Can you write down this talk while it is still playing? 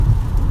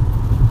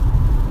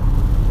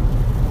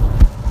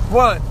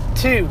1,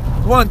 2,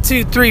 1,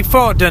 2, 3,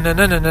 4.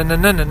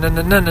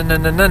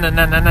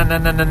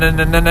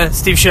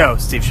 Steve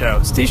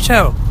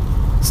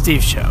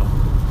Show.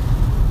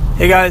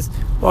 Hey guys,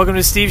 welcome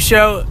to Steve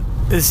Show.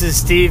 This is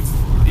Steve,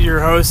 your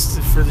host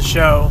for the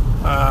show.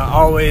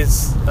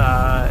 Always,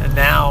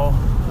 now,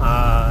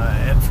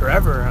 and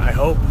forever, I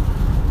hope.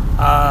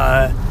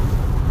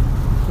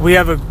 We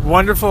have a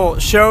wonderful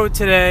show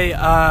today.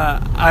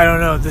 I don't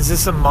know. This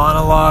is a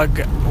monologue.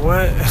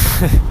 What?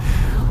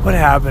 What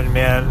happened,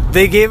 man?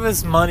 They gave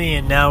us money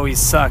and now we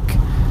suck.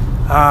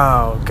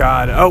 Oh,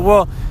 God. Oh,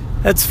 well,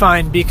 that's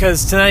fine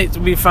because tonight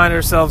we find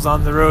ourselves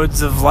on the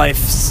roads of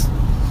life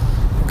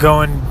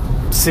going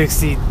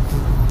 3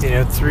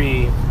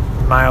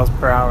 miles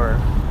per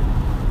hour.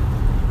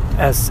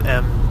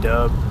 SM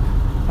dub.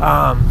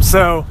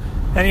 So,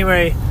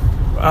 anyway,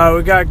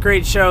 we got a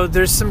great show.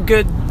 There's some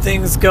good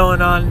things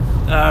going on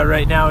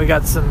right now. We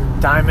got some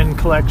diamond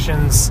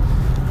collections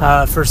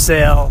for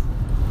sale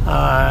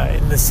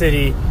in the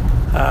city.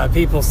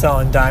 People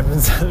selling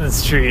diamonds on the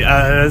street.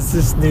 That's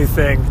this new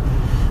thing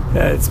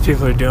that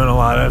people are doing a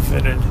lot of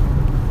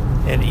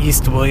in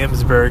East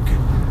Williamsburg.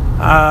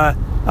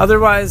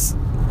 Otherwise,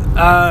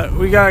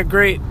 we got a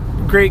great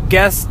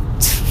guest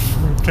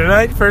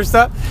tonight. First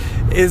up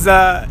is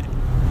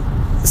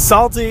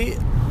Salty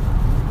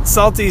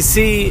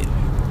Sea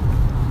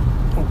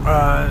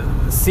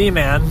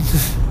Seaman,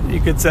 you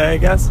could say, I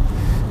guess.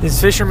 Is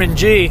Fisherman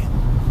Jee.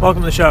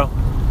 Welcome to the show.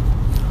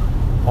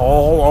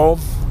 Hello.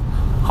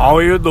 How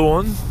are you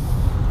doing?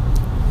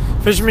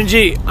 Fisherman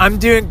Jee, I'm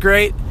doing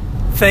great.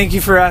 Thank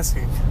you for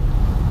asking.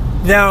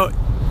 Now,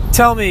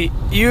 tell me,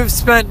 you have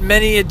spent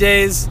many a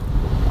days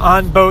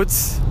on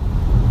boats.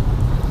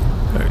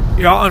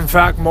 Yeah, in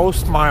fact,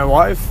 most of my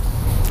life,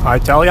 I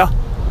tell ya.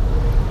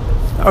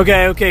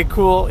 Okay,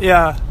 cool.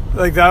 Yeah,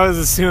 like that was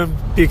assumed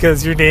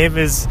because your name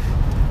is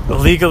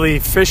legally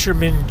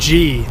Fisherman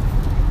Jee,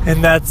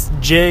 and that's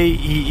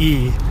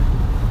Jee.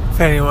 If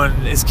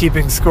anyone is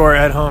keeping score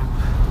at home.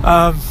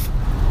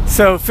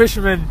 So,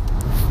 Fisherman,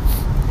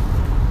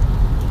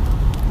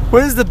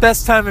 what is the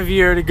best time of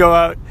year to go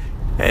out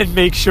and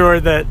make sure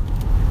that,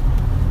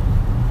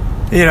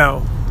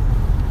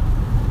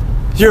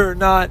 you're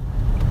not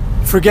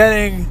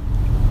forgetting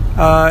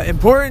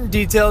important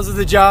details of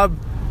the job,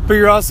 but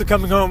you're also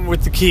coming home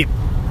with the keep?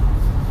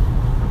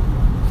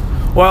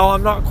 Well,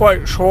 I'm not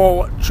quite sure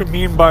what you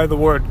mean by the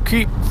word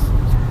keep.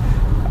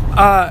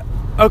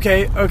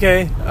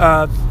 Okay.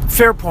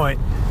 Fair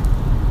point.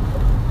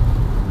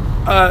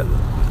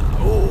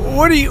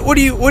 What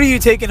are you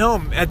taking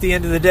home at the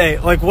end of the day?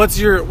 Like, what's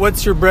your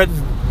bread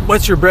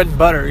and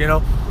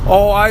butter?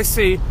 Oh, I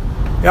see.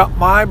 Yeah,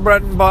 my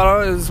bread and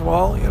butter is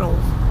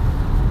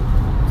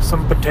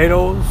some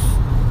potatoes,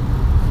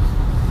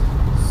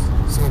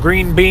 some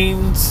green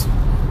beans,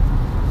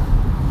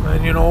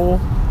 and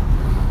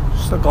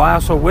just a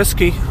glass of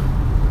whiskey,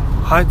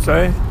 I'd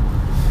say.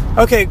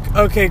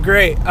 Okay,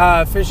 great.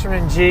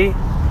 Fisherman Jee,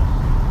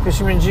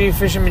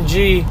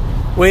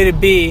 way to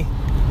be.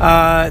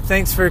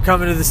 Thanks for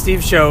coming to the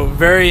Steve Show.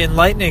 Very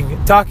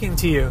enlightening talking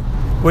to you.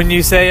 Wouldn't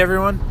you say,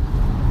 everyone?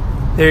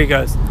 There he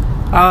goes.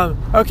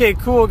 Okay,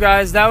 cool,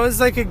 guys. That was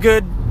like a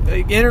good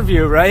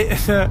interview, right?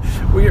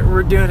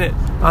 We're doing it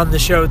on the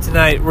show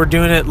tonight. We're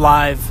doing it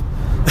live.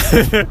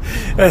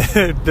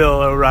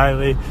 Bill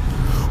O'Reilly.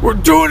 We're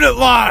doing it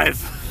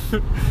live.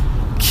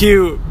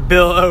 Cue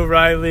Bill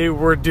O'Reilly.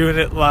 We're doing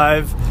it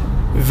live.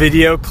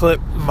 Video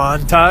clip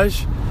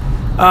montage.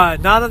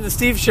 Not on the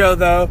Steve Show,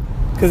 though,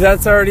 because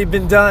that's already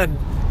been done,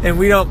 and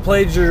we don't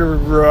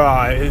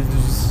plagiarize.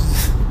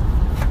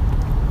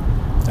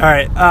 All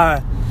right,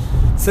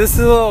 so this is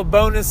a little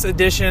bonus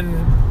edition.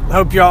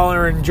 Hope y'all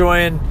are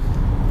enjoying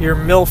your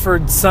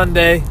Milford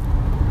Sunday.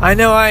 I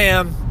know I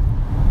am,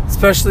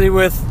 especially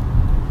with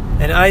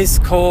an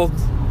ice-cold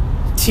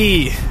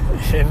tea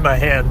in my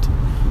hand.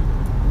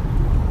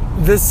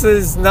 This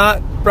is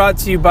not brought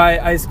to you by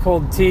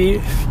ice-cold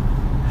tea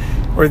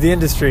or the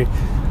industry.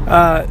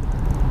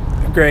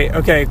 Great.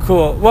 Okay,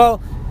 cool. Well,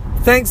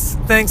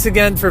 thanks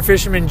again for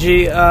Fisherman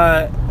Jee.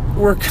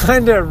 We're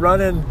kind of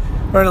running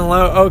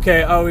low.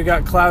 Okay. Oh, we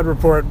got cloud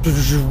report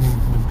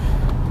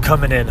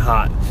coming in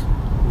hot.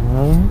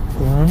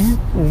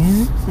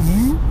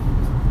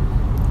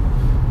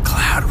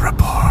 Cloud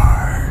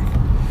report.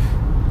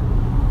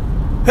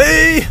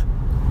 Hey,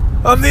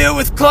 I'm here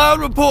with cloud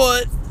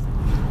report.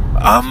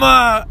 I'm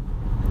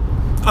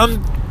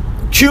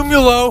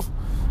Cumulo,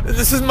 and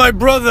this is my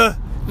brother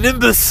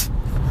Nimbus.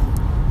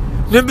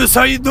 Nimbus,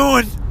 how you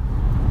doing?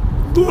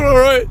 Doing all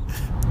right.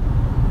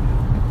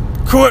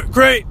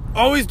 Great.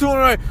 Always doing all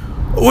right.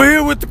 We're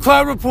here with the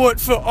cloud report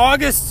for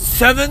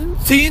August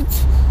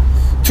 17th,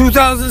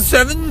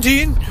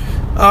 2017.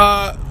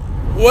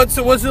 What's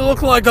it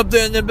looking like up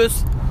there,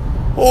 Nimbus?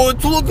 Oh,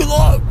 it's looking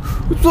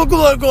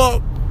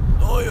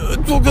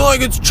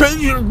like it's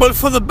changing, but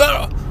for the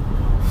better.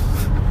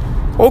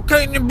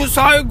 Okay, Nimbus,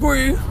 I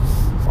agree.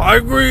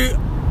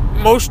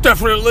 Most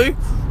definitely.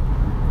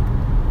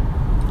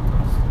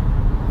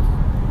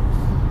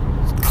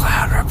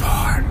 Cloud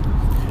report.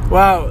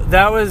 Wow,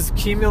 that was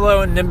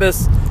Cumulo and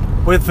Nimbus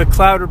with the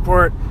Cloud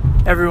Report,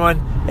 everyone.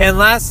 And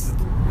last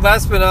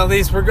but not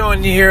least, we're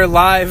going here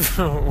live.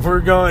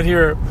 We're going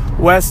here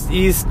west,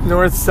 east,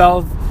 north,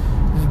 south,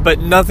 but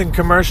nothing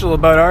commercial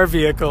about our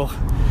vehicle.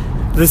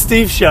 The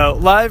Steve Show,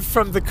 live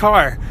from the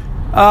car.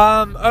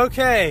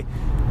 Okay.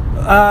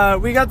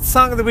 We got the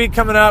Song of the Week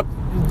coming up.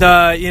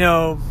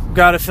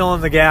 Gotta fill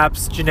in the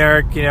gaps.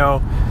 Generic,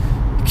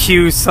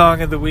 cue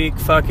Song of the Week,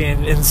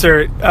 fucking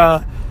insert.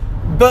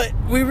 But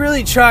we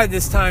really tried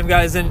this time,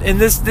 guys, and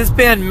this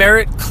band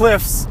Merritt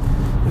Cliffs,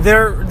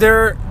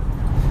 they're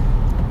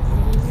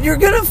you're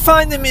gonna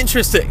find them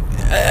interesting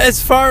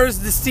as far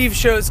as the Steve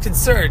Show is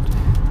concerned.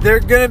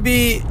 They're gonna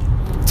be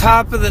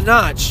top of the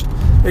notch.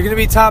 They're gonna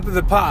be top of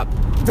the pop.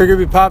 They're gonna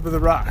be pop of the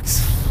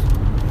rocks.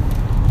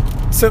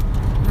 So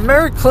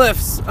Merritt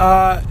Cliffs,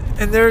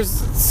 and there's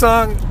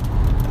song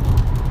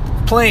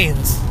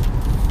Plains.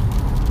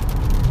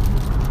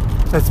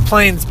 That's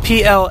Plains,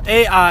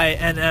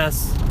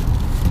 Plains.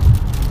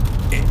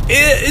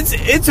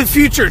 It's a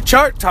future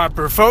chart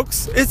topper,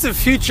 folks. It's a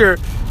future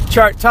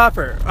chart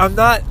topper. I'm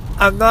not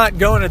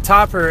going to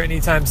topper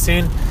anytime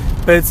soon,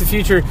 but it's a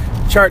future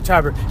chart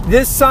topper.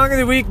 This Song of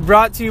the Week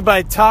brought to you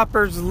by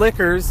Topper's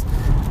Liquors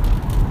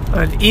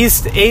on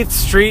East 8th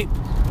Street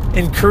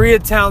in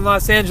Koreatown,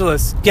 Los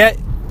Angeles.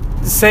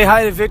 Say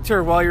hi to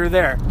Victor while you're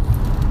there.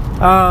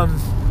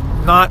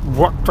 Not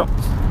worked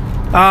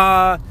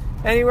up.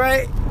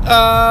 Anyway,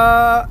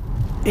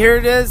 here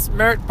it is,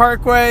 Merritt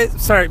Parkway.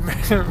 Sorry,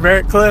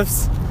 Merritt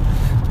Cliffs.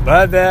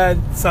 My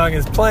bad. The song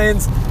is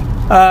Plains.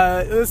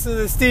 Listen to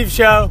the Steve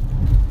Show.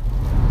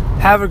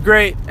 Have a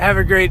great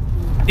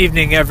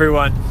evening,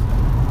 everyone.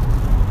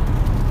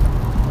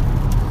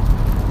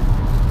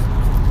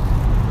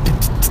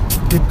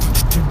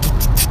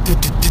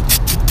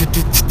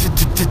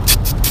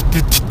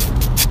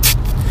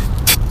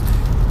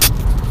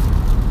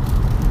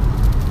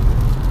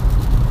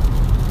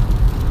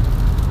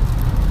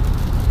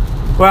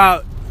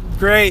 Wow,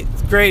 great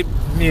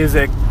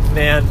music,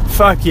 man.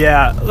 Fuck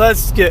yeah.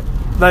 Let's give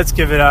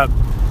it up.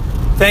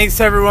 Thanks,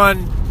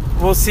 everyone.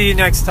 We'll see you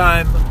next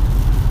time.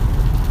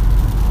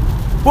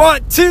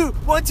 1, 2,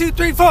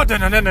 3, 4.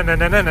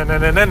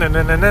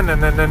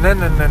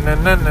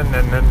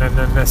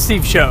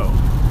 Steve Show.